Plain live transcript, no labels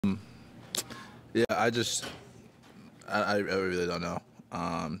Yeah, I really don't know.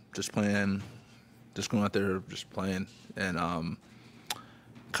 Just playing, just going out there, just playing, and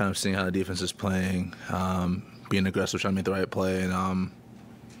kind of seeing how the defense is playing, being aggressive, trying to make the right play, and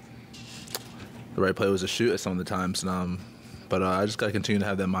the right play was a shoot at some of the times. But I just got to continue to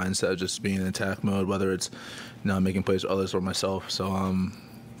have that mindset of just being in attack mode, whether it's making plays for others or myself. So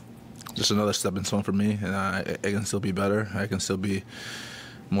just another stepping stone for me, and I can still be better. I can still be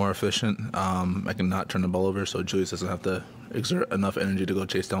more efficient. I can not turn the ball over, so Julius doesn't have to exert enough energy to go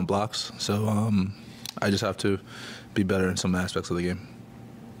chase down blocks. So I just have to be better in some aspects of the game.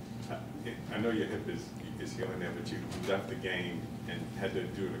 I know your hip is healing there, but you left the game and had to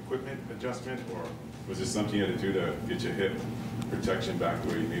do an equipment adjustment, or was this something you had to do to get your hip protection back to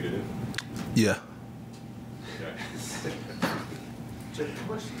where you needed it? Yeah. Okay. Jeff,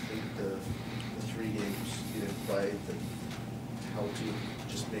 how much do you think the 3 games you didn't play that helped you,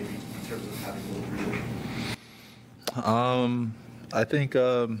 just maybe in terms of having a little breathing? I think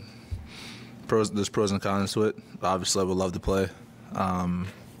there's pros and cons to it. Obviously, I would love to play.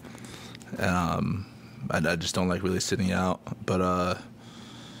 I just don't like really sitting out. But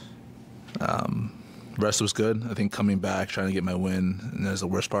rest was good. I think coming back, trying to get my win, and that's the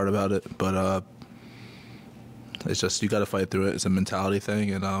worst part about it. But it's just you got to fight through it. It's a mentality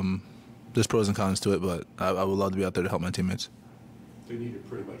thing, and there's pros and cons to it. But I would love to be out there to help my teammates. They needed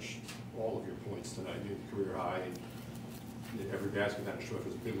pretty much all of your points tonight. You had the career high, and every basket that stretch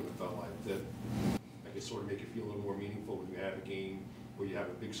was a big one. It felt like that. I guess sort of make it feel a little more meaningful when you have a game where you have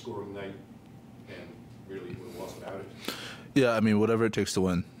a big scoring night, and really you would have lost without it. Yeah, I mean, whatever it takes to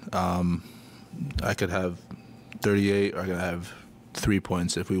win. I could have 38, or I could have 3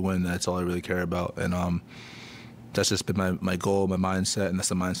 points. If we win, that's all I really care about. And that's just been my goal, my mindset, and that's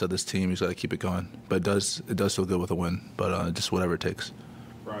the mindset of this team. You just got to keep it going. But it does feel good with a win. But just whatever it takes.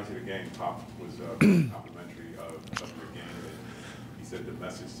 Prior to the game, Pop was complimentary of your game. And he said the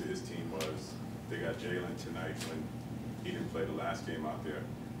message to his team was they got Jalen tonight when he didn't play the last game out there.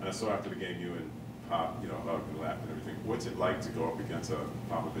 And I saw after the game you and Pop, hugged and laughed and everything. What's it like to go up against a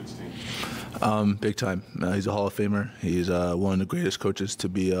Popovich team? Big time. He's a Hall of Famer. He's one of the greatest coaches to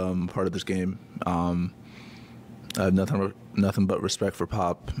be part of this game. I have nothing but respect for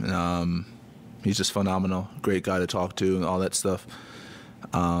Pop. He's just phenomenal. Great guy to talk to and all that stuff.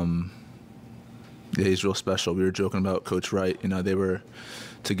 Yeah, he's real special. We were joking about Coach Wright. They were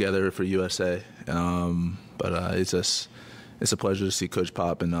together for USA. But it's a pleasure to see Coach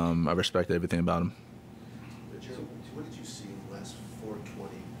Pop, and I respect everything about him. What did you see in the last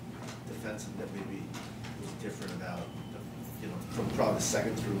 420 defensive that maybe was different about, from probably the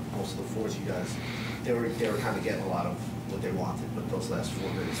second through most of the fours you guys, they were kind of getting a lot of what they wanted, but those last 4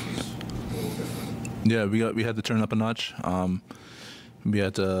 minutes was a little different. Yeah, we had to turn up a notch. We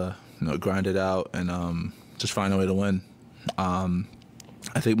had to grind it out and just find a way to win.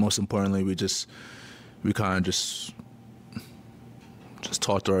 I think most importantly, we kind of just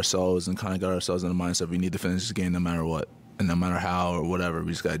talked to ourselves and kind of got ourselves in the mindset we need to finish this game no matter what and no matter how or whatever.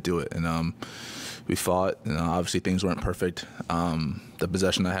 We just got to do it. And we fought. Obviously, things weren't perfect. The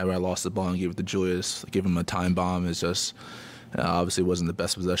possession I had where I lost the ball and gave it to Julius, give him a time bomb, is just obviously wasn't the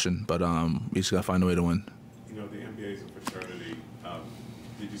best possession. But we just got to find a way to win. The NBA is a fraternity.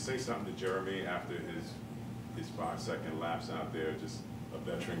 Did you say something to Jeremy after his 5-second lapse out there, just a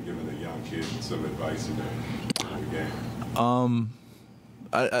veteran giving a young kid some advice in the game?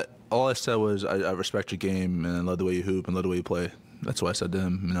 All I said was I respect your game and I love the way you hoop and love the way you play. That's what I said to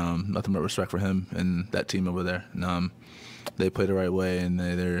him. Nothing but respect for him and that team over there. And, they play the right way and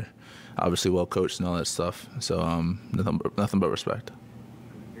they're obviously well coached and all that stuff. So nothing but respect.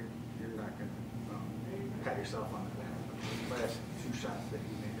 You're not going to pat yourself on the last 2 shots that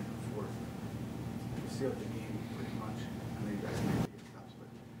you made in the fourth. You sealed the game pretty much. I know you guys made big stops, but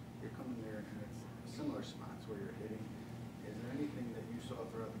you're coming there and it's similar spots where you're hitting. Is there anything that you saw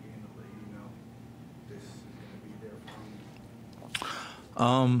throughout the game that let you know this is going to be there for me?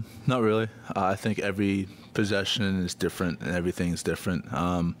 Not really. I think every possession is different and everything's different.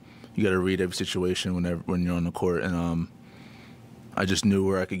 You got to read every situation when you're on the court, and I just knew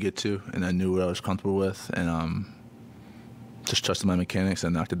where I could get to, and I knew what I was comfortable with, and just trusted my mechanics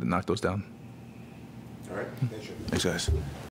and knocked those down. All right. Thanks, guys.